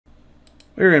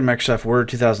We're in Microsoft Word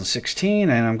 2016,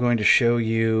 and I'm going to show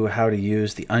you how to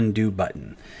use the undo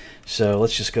button. So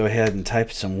let's just go ahead and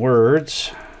type some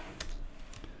words.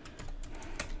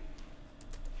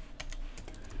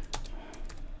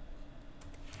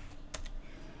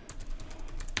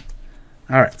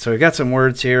 All right, so we got some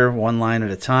words here, one line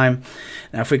at a time.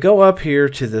 Now, if we go up here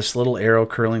to this little arrow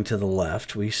curling to the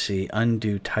left, we see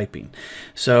undo typing.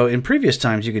 So in previous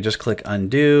times, you could just click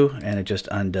undo, and it just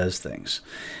undoes things.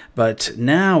 But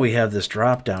now we have this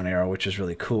drop-down arrow, which is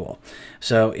really cool.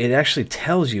 So it actually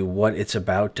tells you what it's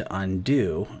about to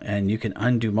undo, and you can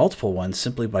undo multiple ones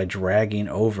simply by dragging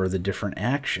over the different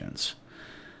actions.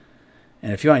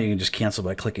 And if you want, you can just cancel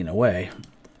by clicking away,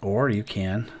 or you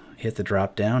can hit the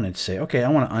drop down and say, okay, I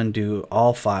want to undo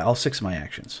all 6 of my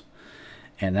actions.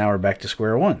 And now we're back to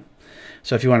square one.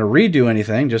 So if you want to redo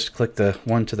anything, just click the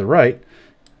one to the right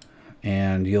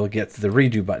and you'll get the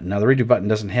redo button. Now the redo button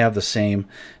doesn't have the same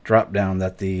drop down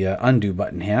that the undo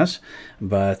button has,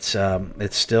 but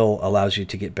it still allows you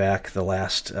to get back the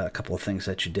last couple of things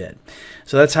that you did.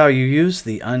 So that's how you use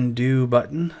the undo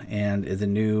button and the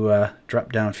new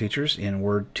drop down features in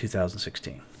Word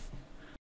 2016.